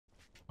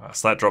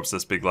So that drops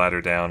this big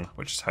ladder down,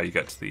 which is how you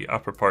get to the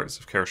upper parts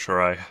of Kaer.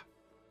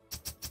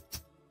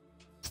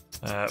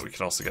 We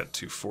can also get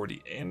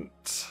 240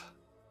 int.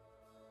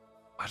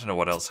 I don't know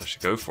what else I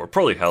should go for.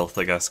 Probably health,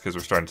 I guess, because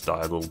we're starting to die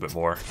a little bit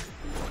more.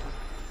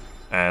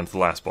 And the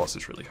last boss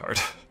is really hard.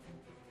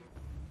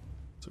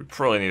 So we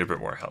probably need a bit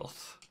more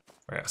health.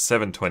 Oh yeah,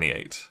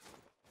 728.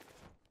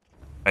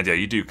 And yeah,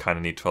 you do kind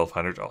of need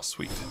 1200. Oh,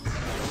 sweet.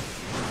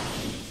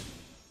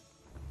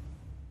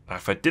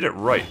 If I did it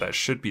right, that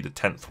should be the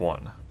 10th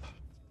one.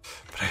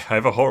 But I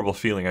have a horrible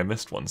feeling I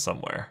missed one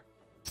somewhere.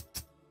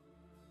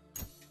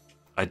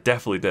 I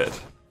definitely did.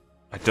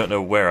 I don't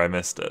know where I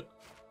missed it.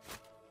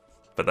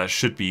 But that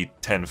should be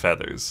 10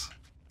 feathers.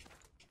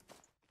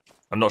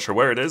 I'm not sure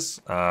where it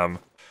is. Not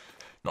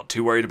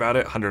too worried about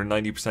it.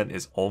 190%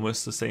 is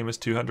almost the same as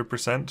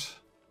 200%.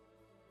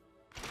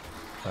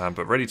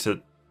 But ready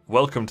to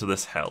welcome to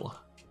this hell.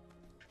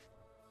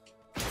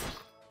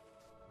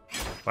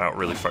 Wow,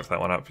 really fucked that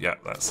one up. Yeah,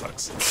 that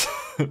sucks.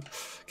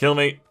 Kill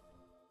me.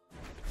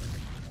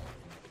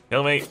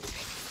 Kill me.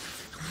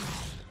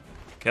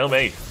 Kill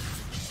me.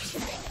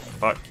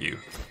 Fuck you.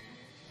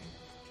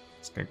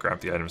 Just gonna grab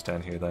the items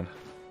down here then.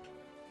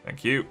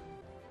 Thank you.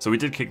 So we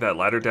did kick that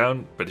ladder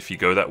down, but if you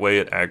go that way,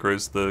 it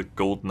aggroes the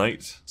gold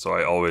knight. So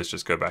I always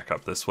just go back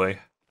up this way.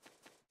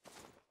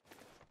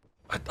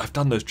 I've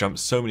done those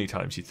jumps so many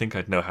times, you'd think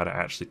I'd know how to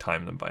actually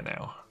time them by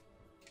now.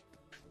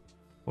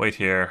 Wait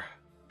here.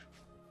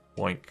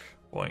 Boink,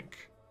 boink.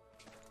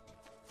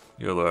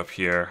 YOLO up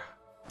here.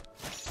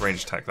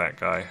 Range attack that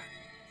guy.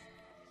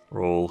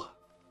 Roll.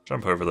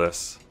 Jump over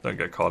this. Don't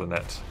get caught in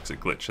it, because it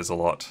glitches a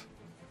lot.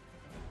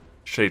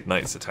 Shade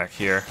Knight's attack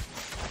here.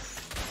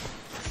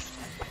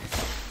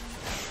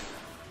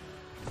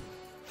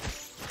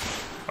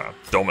 Wow,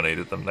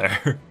 dominated them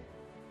there.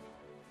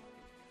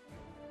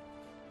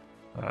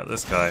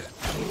 This guy.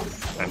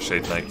 And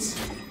Shade Knights.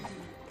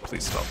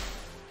 Please stop.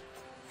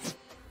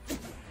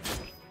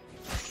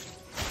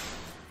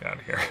 Get out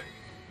of here.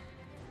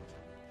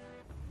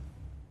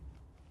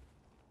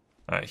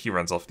 He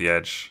runs off the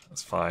edge.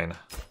 That's fine.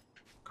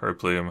 Crow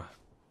Plume.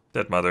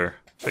 Dead Mother.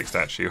 Fake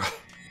statue.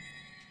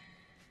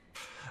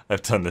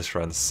 I've done this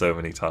run so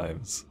many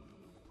times.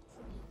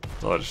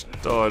 Dodge,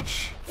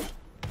 dodge.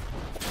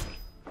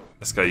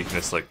 This guy you can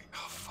just like...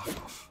 Oh, fuck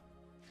off.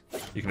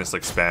 You can just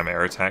like spam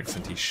air attacks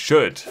and he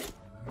should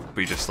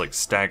be just like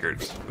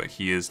staggered, but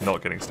he is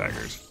not getting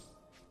staggered.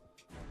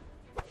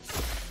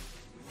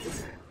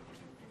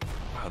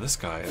 Wow, this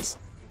guy is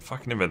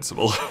fucking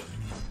invincible. I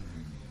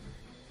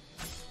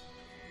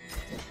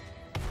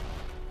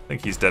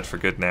think he's dead for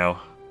good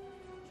now.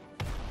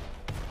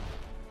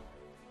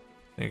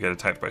 You get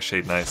attacked by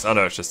Shade Knights. Oh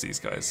no, it's just these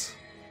guys.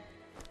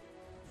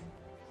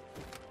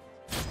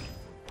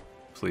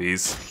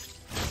 Please.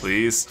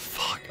 Please.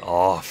 Fuck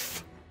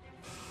off.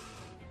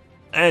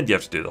 And you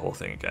have to do the whole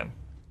thing again.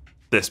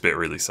 This bit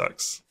really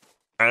sucks.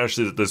 And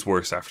actually, there's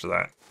worse after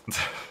that.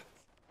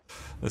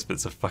 This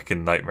bit's a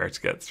fucking nightmare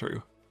to get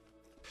through.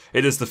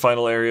 It is the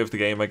final area of the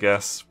game, I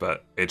guess,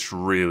 but it's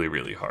really,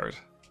 really hard.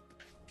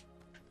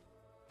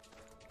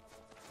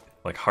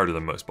 Like, harder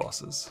than most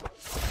bosses.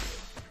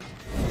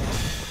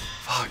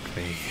 Fuck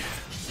me.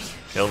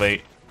 Kill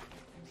me.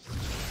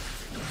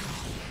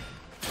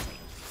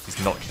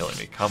 He's not killing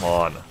me. Come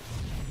on.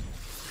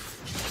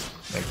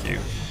 Thank you.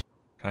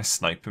 Can I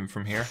snipe him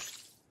from here?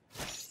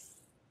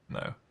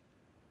 No.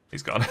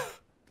 He's gone.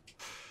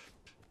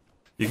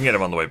 You can get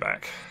him on the way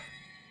back.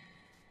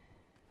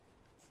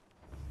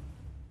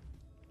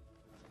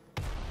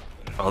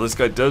 Oh, this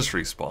guy does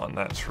respawn.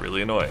 That's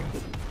really annoying.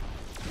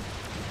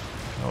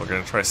 Oh, we're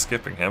gonna try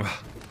skipping him.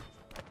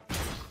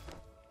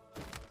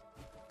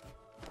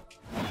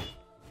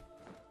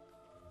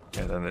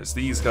 And then there's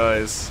these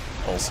guys,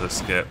 also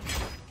skip.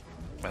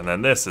 And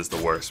then this is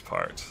the worst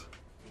part.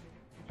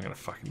 I'm gonna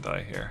fucking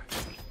die here.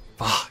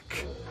 Fuck.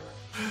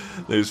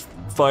 There's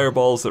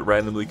fireballs that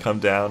randomly come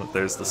down.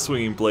 There's the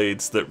swinging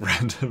blades that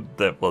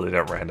well, they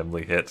don't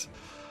randomly hit.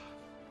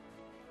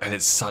 And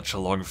it's such a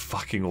long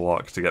fucking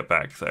walk to get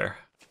back there.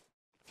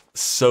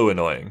 So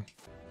annoying.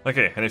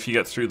 Okay, and if you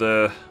get through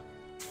the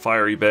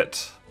fiery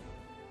bit,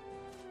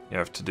 you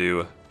have to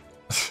do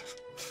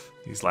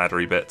these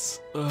laddery bits.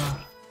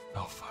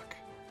 Oh fuck.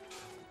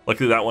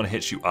 Luckily that one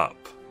hits you up,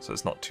 so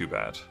it's not too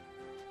bad.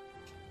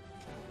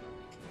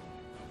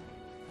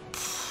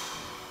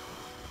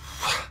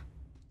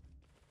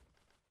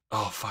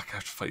 Oh fuck, I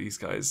have to fight these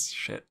guys.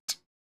 Shit.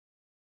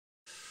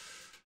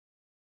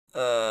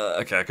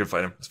 Okay, I can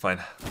fight him. It's fine.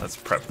 Let's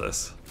prep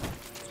this.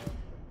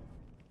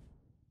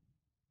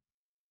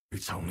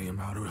 It's only a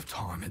matter of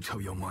time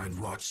until your mind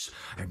rots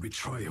and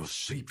betrayal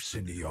seeps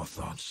into your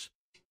thoughts.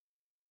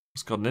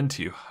 What's gotten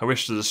into you? I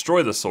wish to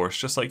destroy the source,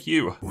 just like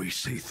you. We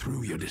see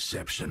through your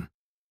deception.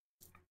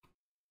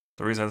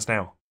 The reason ends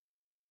now.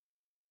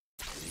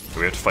 Do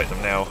we have to fight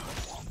them now?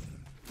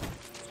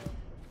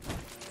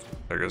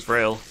 There goes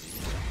Vrail.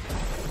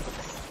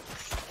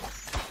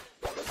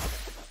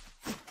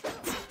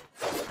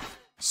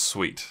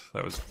 Sweet.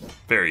 That was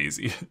very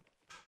easy.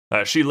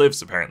 She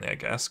lives, apparently, I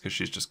guess, because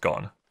she's just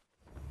gone.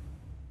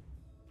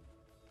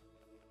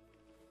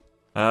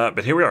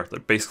 But here we are,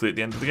 like basically at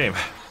the end of the game.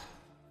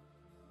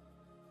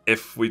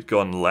 If we'd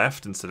gone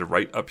left instead of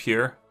right up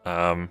here,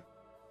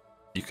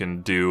 you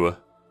can do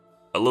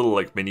a little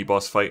like mini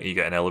boss fight and you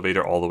get an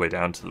elevator all the way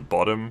down to the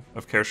bottom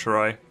of Kaer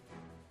Shirai.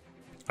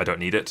 I don't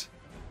need it.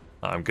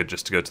 I'm good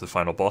just to go to the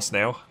final boss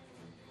now.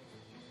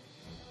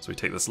 So we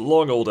take this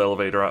long old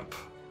elevator up.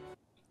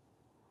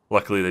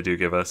 Luckily they do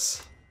give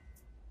us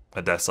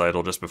a death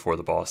idol just before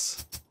the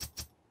boss.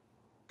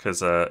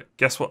 Because,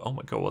 guess what? Oh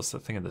my god, what's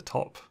that thing in the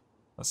top?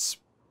 That's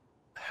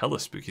hella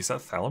spooky. Is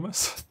that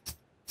Thalamus?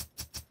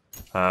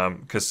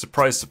 Because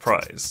surprise,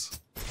 surprise,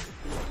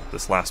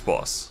 this last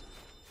boss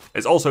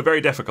is also very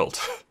difficult.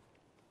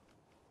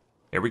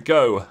 Here we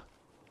go.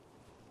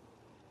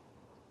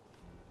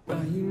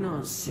 Are you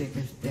not sick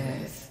of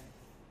death?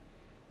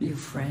 Your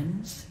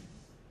friends?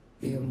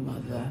 Your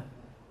mother?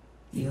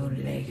 Your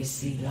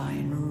legacy lie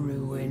in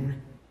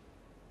ruin?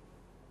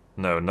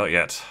 No, not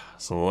yet.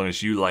 So long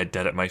as you lie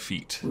dead at my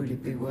feet. Would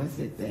it be worth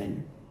it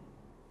then?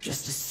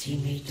 Just to see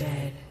me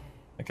dead?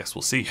 I guess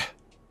we'll see.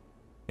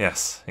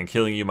 Yes, in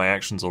killing you my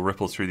actions will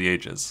ripple through the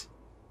ages.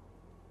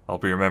 I'll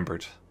be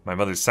remembered. My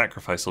mother's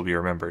sacrifice will be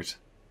remembered.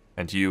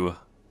 And you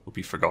will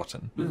be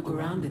forgotten. Look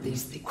around at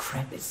these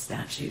decrepit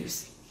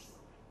statues.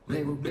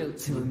 They were built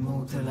to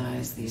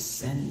immortalize the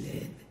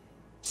Ascended,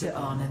 to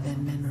honor their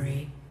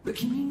memory. But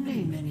can you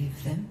name any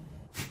of them?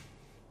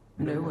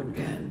 No one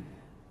can.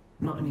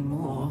 Not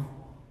anymore.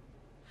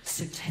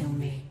 So tell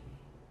me,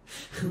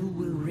 who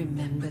will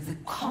remember the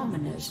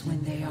commoners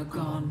when they are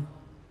gone?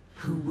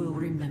 Who will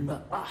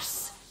remember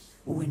us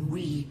when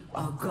we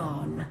are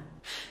gone?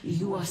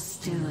 You are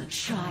still a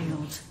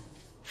child.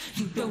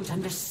 You don't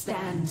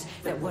understand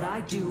that what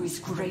I do is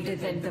greater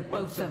than the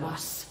both of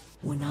us.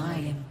 When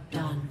I am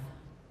done,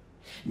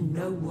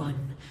 no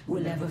one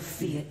will ever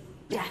fear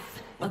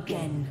death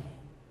again.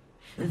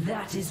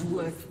 That is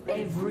worth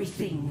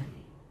everything.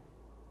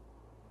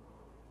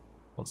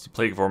 Once the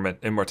plague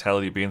of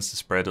immortality begins to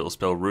spread, it will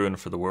spell ruin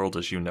for the world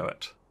as you know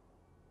it.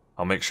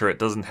 I'll make sure it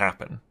doesn't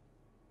happen.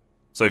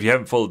 So if you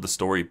haven't followed the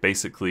story,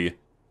 basically,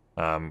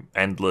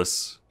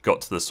 Endless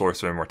got to the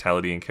source of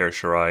immortality in Kaer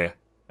Shirai,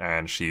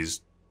 and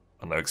she's,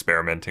 I don't know,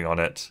 experimenting on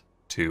it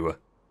to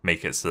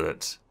make it so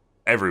that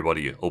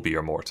everybody will be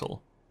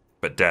immortal.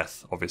 But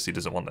Death obviously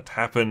doesn't want that to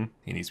happen.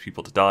 He needs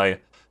people to die,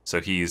 so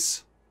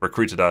he's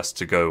recruited us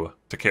to go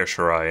to Kaer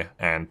Shirai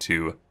and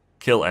to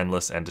kill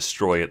Endless and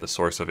destroy the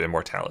source of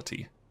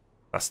immortality.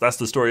 That's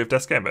the story of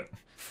Death's Gambit.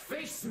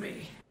 Face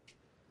me.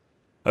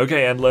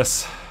 Okay,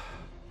 Endless.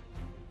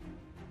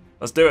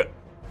 Let's do it.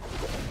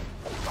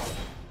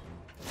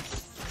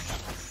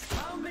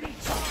 How many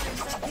times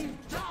have you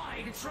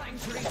died trying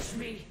to reach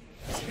me?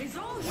 Is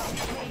all your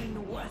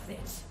pain worth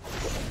it?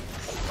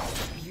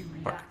 You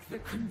lack the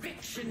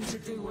conviction to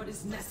do what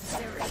is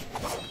necessary.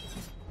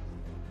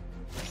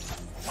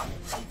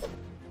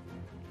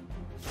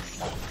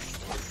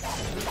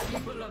 The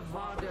people of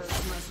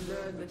Vardos must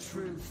learn the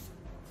truth.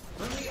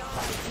 Only I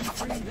can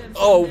free them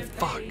from their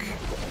Fuck. pain.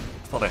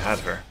 Thought I had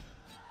her.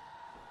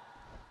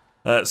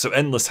 So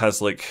Endless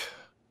has like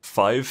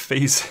 5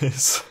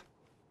 phases.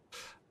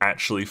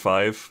 Actually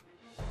 5.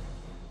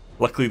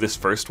 Luckily this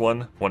first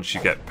one, once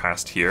you get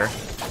past here...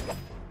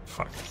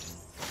 Fuck.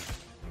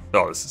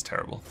 Oh, this is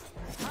terrible.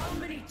 How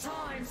many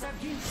times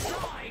have you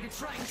died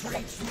trying to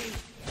reach me?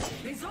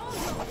 Is all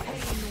your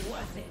pain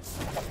worth it?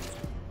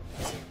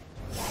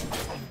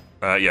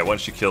 Yeah,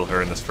 once you kill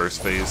her in this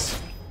first phase...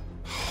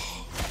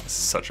 This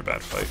is such a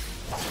bad fight.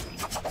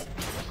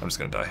 I'm just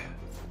gonna die.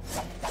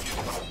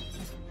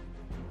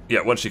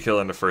 Yeah, once you kill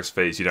her in the first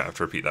phase, you don't have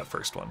to repeat that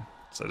first one.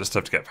 So I just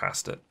have to get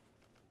past it.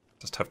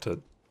 Just have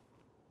to,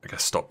 I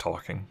guess, stop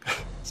talking.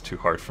 It's too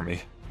hard for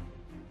me.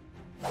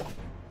 How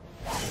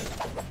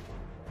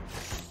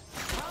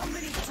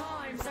many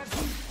times have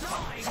you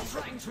died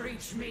trying to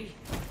reach me?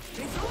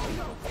 Is all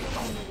your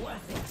pain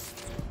worth it?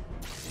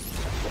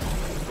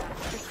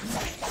 That's the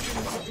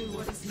connection to do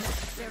what is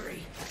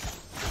necessary.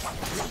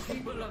 The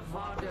people of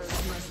Vardos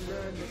must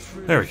learn the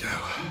truth. There we go.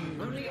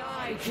 Only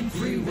I can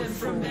free them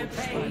from their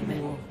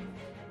pain.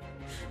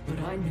 But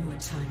I knew a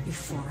time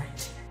before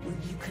it, when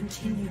you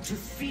continue to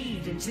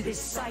feed into this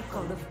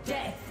cycle of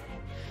death.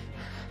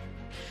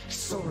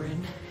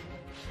 Soren,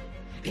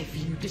 if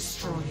you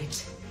destroy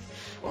it,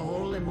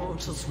 all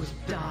immortals will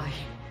die.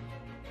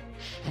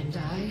 And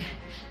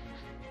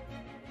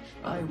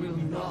I will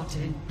not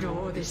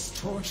endure this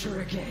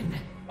torture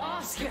again.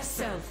 Ask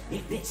yourself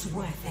if it's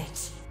worth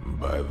it.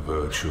 By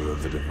virtue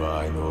of the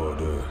divine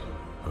order,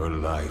 her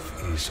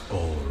life is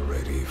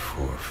already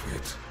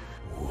forfeit.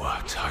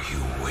 What are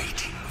you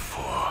waiting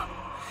for?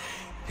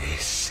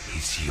 This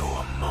is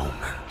your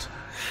moment.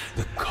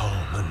 The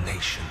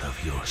culmination of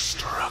your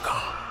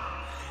struggle.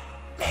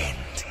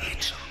 End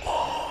it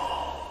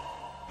all.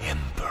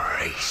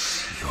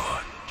 Embrace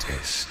your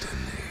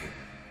destiny.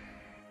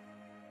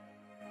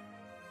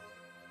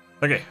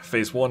 Okay,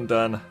 phase 1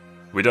 done.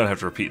 We don't have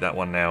to repeat that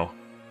one now.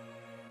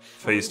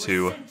 Phase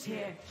 2. Sent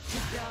here to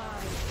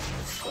die,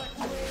 but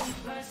we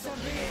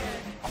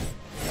persevered.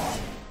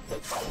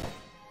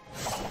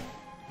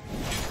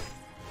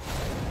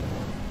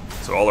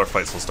 so all our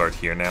fights will start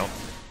here now.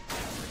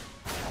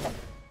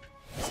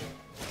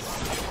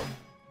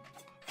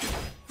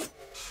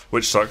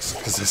 Which sucks,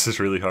 because this is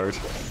really hard.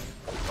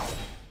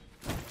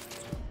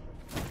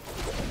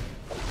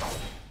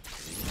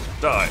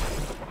 Die!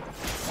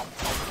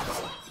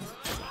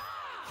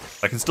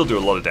 I can still do a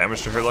lot of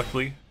damage to her,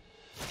 luckily.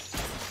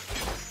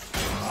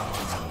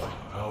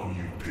 How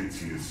you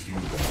piteous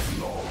humans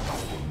long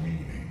for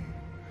meaning.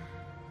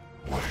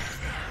 Where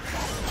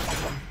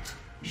there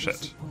is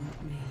Shit.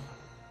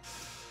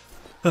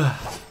 But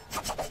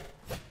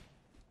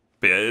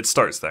yeah, it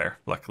starts there,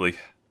 luckily.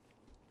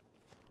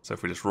 So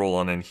if we just roll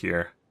on in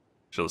here,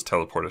 she'll just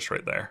teleport us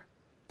right there.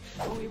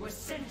 We were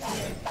sent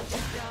here to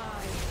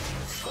die,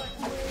 but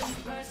we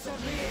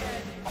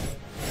persevered.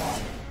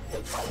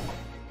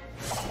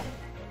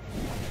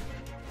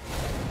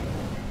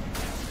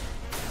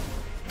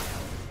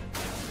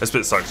 This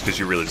bit sucks because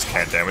you really just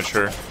can't damage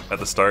her at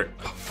the start.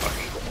 Oh, fuck.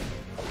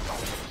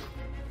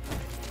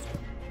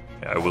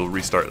 Yeah, I will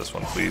restart this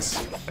one, please.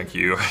 Thank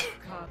you.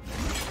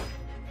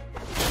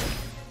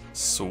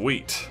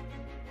 Sweet.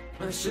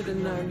 I should have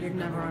known you'd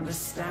never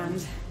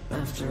understand.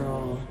 After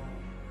all,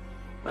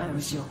 I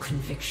was your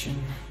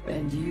conviction,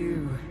 and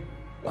you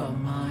are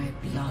my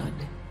blood.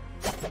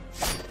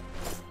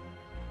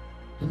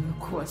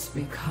 Look what's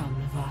become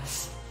of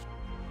us.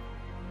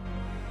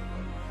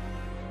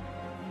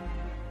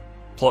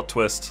 Plot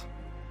twist.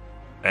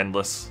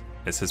 Endless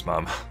is his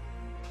mom.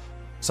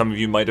 Some of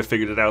you might have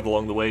figured it out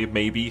along the way,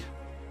 maybe.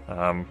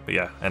 But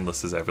yeah,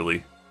 Endless is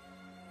Everly.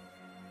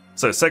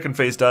 So second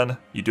phase done.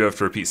 You do have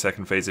to repeat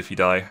second phase if you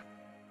die.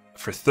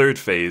 For third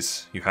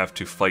phase, you have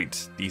to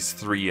fight these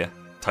three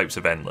types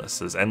of Endless.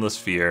 There's Endless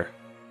Fear,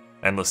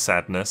 Endless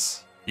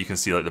Sadness. You can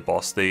see like the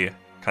boss they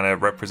kind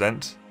of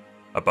represent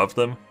above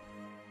them.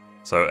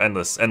 So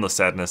Endless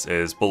Sadness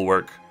is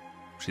Bulwark.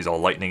 She's all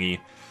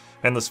lightning-y.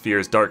 Endless Fear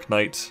is Dark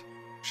Knight.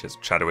 She has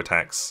shadow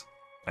attacks.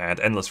 And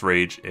Endless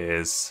Rage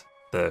is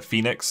the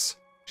Phoenix.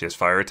 She has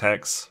fire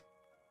attacks.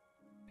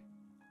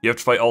 You have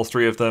to fight all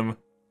three of them.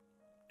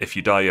 If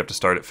you die, you have to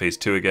start at phase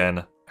 2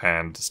 again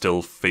and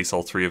still face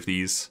all three of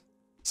these.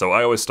 So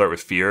I always start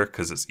with Fear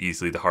because it's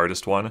easily the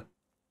hardest one.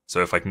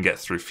 So if I can get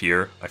through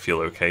Fear, I feel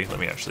okay. Let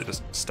me actually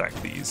just stack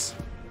these.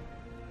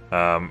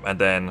 And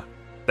then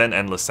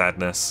Endless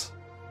Sadness.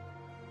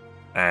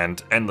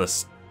 And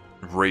Endless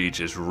Rage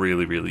is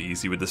really, really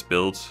easy with this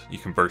build. You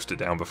can burst it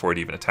down before it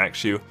even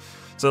attacks you.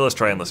 So let's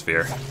try Endless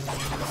Fear.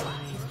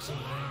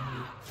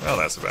 Well,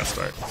 that's the best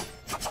start.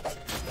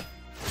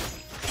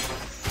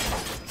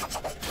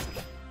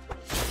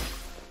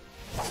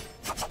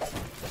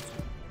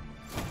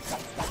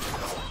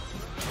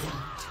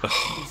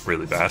 Ugh,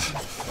 really bad.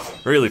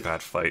 Really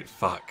bad fight.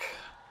 Fuck.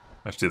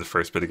 I have to do the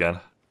first bit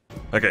again.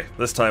 Okay,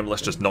 this time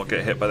let's just not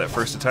get hit by that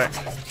first attack.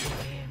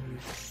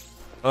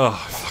 Oh,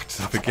 I fucked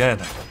it up again.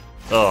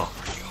 Oh,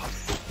 God.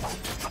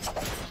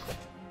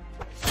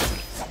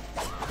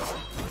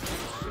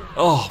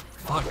 Oh,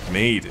 fuck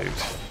me, dude.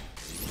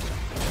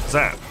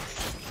 Zap.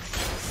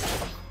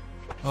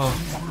 Oh,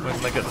 when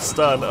did I get the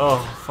stun? Oh,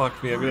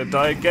 fuck me, I'm gonna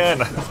die again.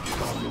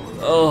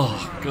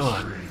 Oh,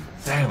 God.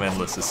 Damn,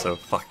 Endless is so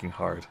fucking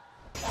hard.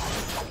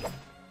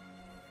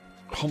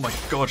 Oh my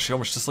god, she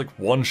almost just like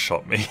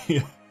one-shot me.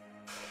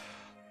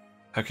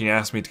 How can you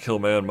ask me to kill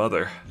my own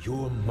mother?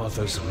 Your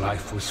mother's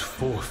life was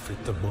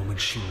forfeit the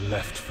moment she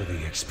left for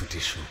the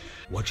expedition.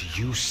 What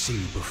you see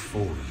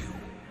before you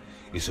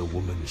is a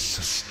woman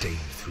sustained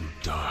through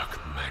dark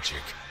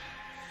magic.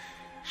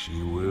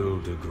 She will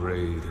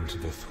degrade into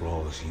the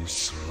thralls you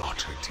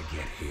slaughtered to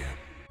get here.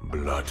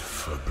 Blood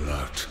for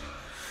blood.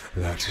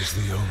 That is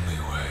the only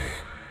way.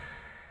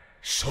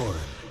 Soren,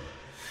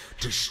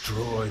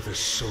 destroy the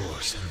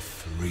source and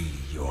free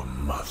your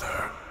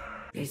mother.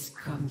 It's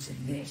come to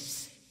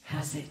this,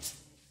 has it?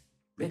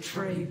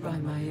 Betrayed by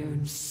my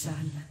own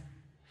son.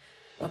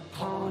 A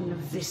pawn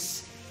of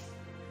this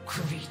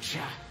creature.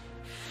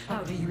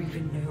 How do you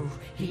even know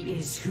he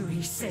is who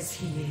he says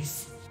he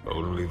is?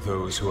 Only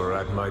those who are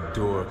at my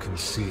door can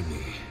see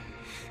me.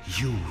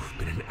 You've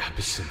been an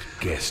absent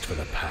guest for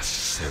the past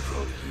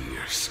several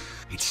years.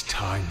 It's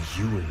time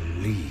you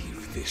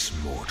leave this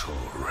mortal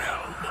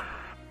realm.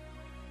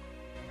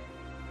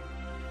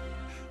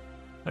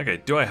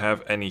 Okay, do I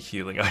have any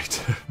healing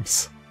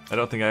items? I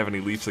don't think I have any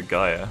Leaves of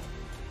Gaia.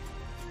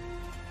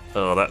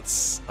 Oh,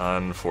 that's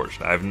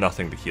unfortunate. I have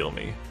nothing to heal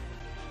me.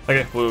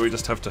 Okay, well, we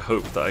just have to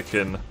hope that I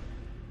can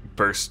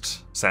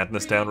burst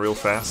Sadness down real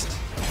fast.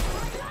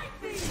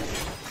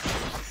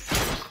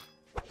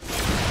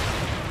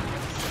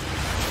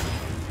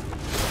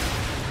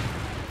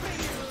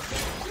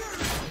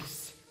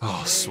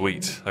 Oh,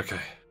 sweet.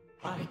 Okay.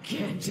 I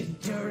can't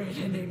endure it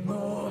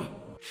anymore.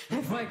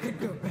 If I could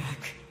go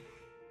back,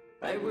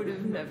 I would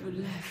have never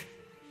left.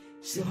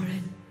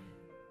 Soren,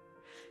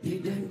 you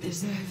don't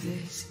deserve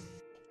this.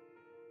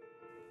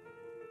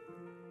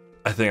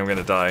 I think I'm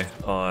gonna die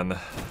on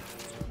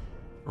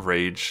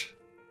Rage,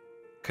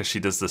 because she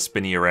does the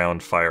spinny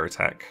around fire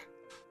attack.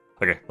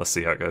 Okay, let's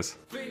see how it goes.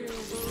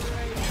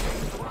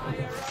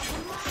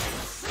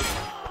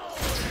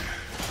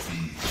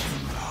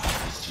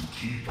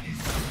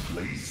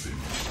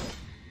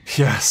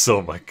 Yes,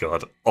 oh my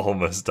god,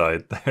 almost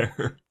died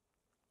there.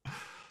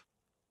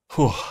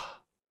 Whew.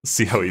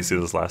 See how easy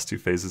those last two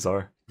phases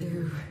are.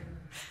 Do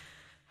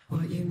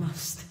what you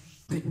must,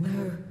 but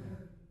no.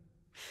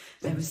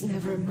 There was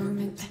never a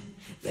moment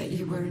that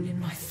you weren't in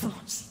my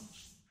thoughts.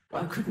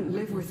 I couldn't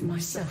live with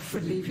myself for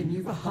leaving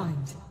you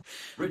behind.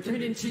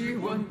 Returning to you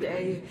one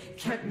day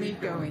kept me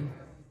going.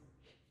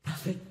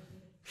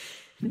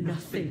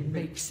 Nothing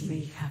makes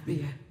me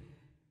happier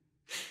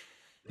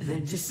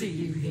than to see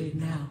you here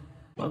now.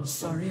 I'm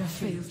sorry I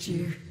failed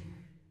you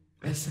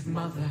as a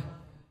mother.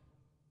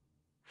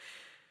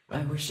 I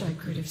wish I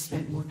could have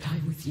spent more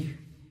time with you.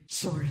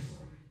 Sorry.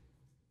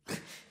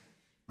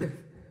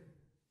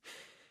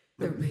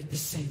 Don't make the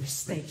same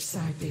mistakes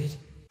I did.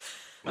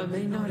 I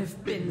may not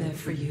have been there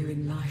for you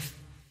in life,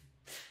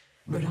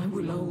 but I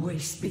will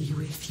always be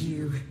with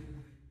you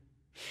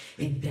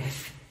in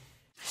death.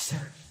 So,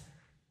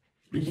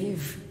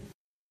 live.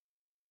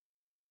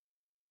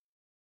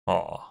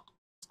 Aw,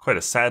 it's quite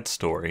a sad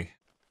story.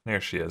 There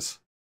she is.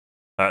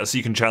 So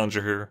you can challenge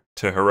her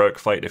to heroic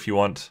fight if you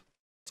want.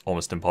 It's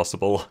almost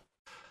impossible.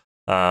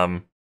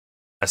 As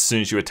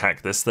soon as you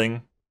attack this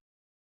thing,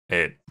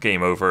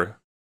 game over.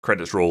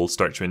 Credits roll,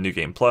 start you a new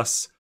game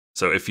plus.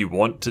 So if you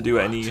want to do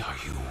any... What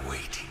are you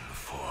waiting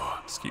for?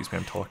 Excuse me,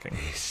 I'm talking.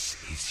 This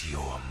is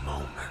your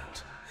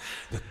moment.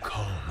 The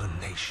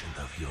culmination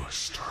of your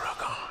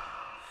struggle.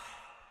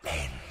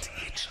 End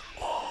it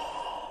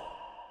all.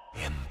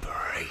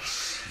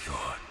 Embrace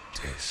your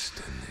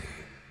destiny.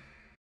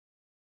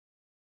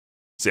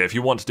 So if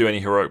you want to do any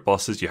heroic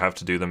bosses, you have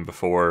to do them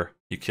before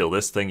you kill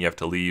this thing. You have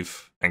to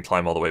leave and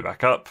climb all the way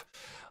back up.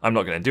 I'm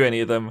not going to do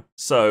any of them,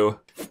 so...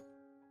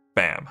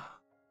 Bam.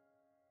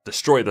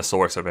 Destroy the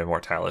source of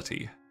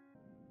immortality.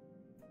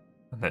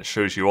 And that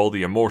shows you all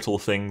the immortal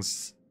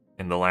things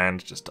in the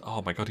land. Just,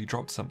 oh my god, he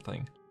dropped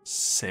something.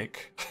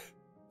 Sick.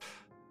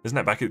 Isn't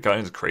that back at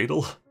Guy's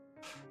cradle?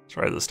 It's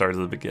right at the start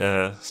of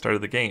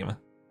the game.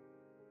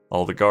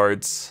 All the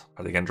guards.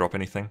 Are they going to drop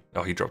anything?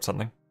 Oh, he dropped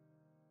something.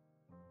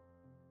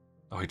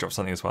 Oh, he dropped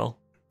something as well.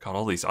 God,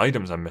 all these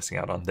items I'm missing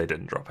out on. They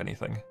didn't drop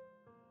anything.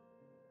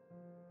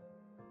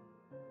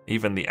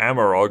 Even the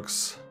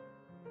Amarogs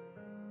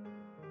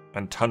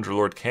and Tundra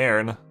Lord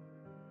Cairn.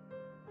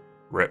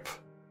 Rip.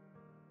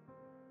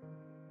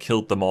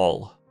 Killed them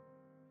all.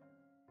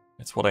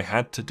 It's what I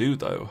had to do,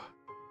 though.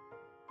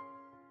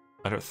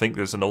 I don't think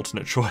there's an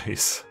alternate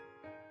choice.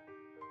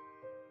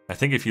 I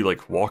think if you,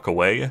 like, walk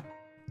away,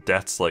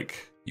 death's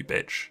like, you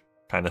bitch,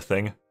 kind of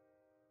thing.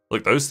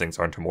 Look, those things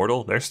aren't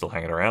immortal. They're still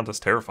hanging around. That's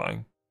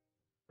terrifying.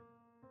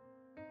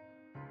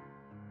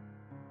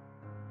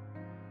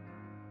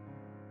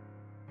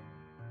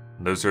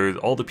 And those are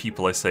all the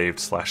people I saved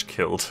 /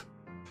 killed.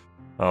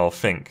 Oh,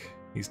 Fink.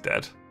 He's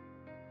dead.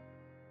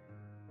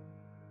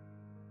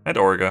 And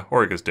Orga.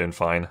 Orga's doing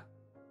fine.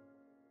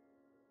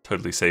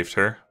 Totally saved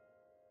her.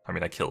 I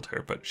mean, I killed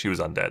her, but she was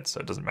undead, so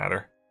it doesn't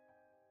matter.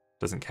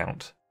 Doesn't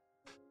count.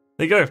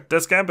 There you go.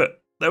 That's Gambit.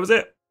 That was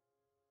it.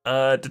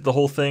 Did the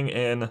whole thing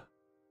in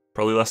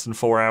probably less than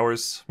 4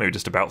 hours. Maybe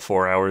just about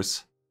 4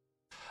 hours.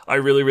 I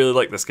really, really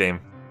like this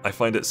game. I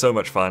find it so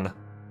much fun.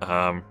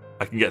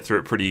 I can get through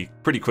it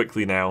pretty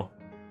quickly now.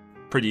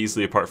 Pretty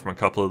easily, apart from a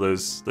couple of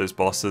those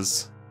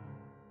bosses.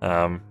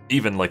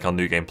 Even like on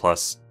New Game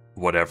Plus,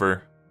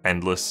 whatever.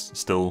 Endless,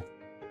 still,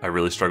 I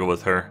really struggle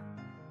with her.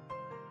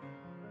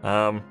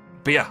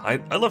 But yeah,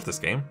 I love this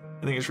game.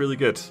 I think it's really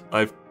good.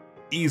 I've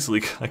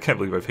easily, I can't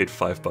believe I paid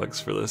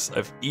 $5 for this.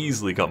 I've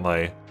easily got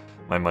my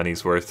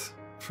money's worth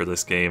for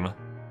this game.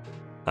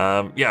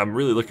 Yeah, I'm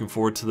really looking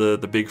forward to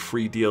the big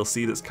free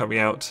DLC that's coming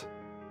out.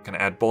 Gonna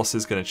add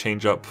bosses, gonna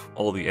change up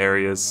all the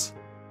areas.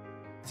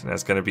 So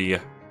that's gonna be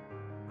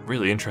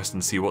really interesting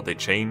to see what they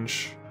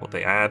change, what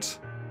they add.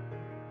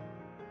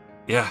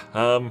 Yeah,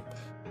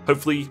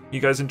 hopefully you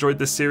guys enjoyed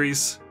this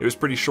series. It was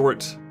pretty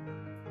short,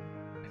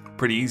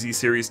 pretty easy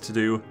series to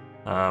do.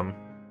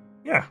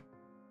 Yeah,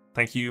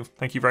 thank you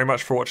very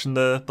much for watching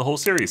the whole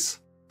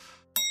series.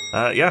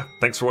 Yeah,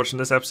 thanks for watching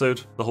this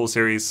episode, the whole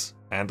series,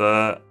 and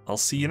I'll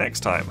see you next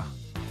time.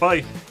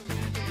 Bye!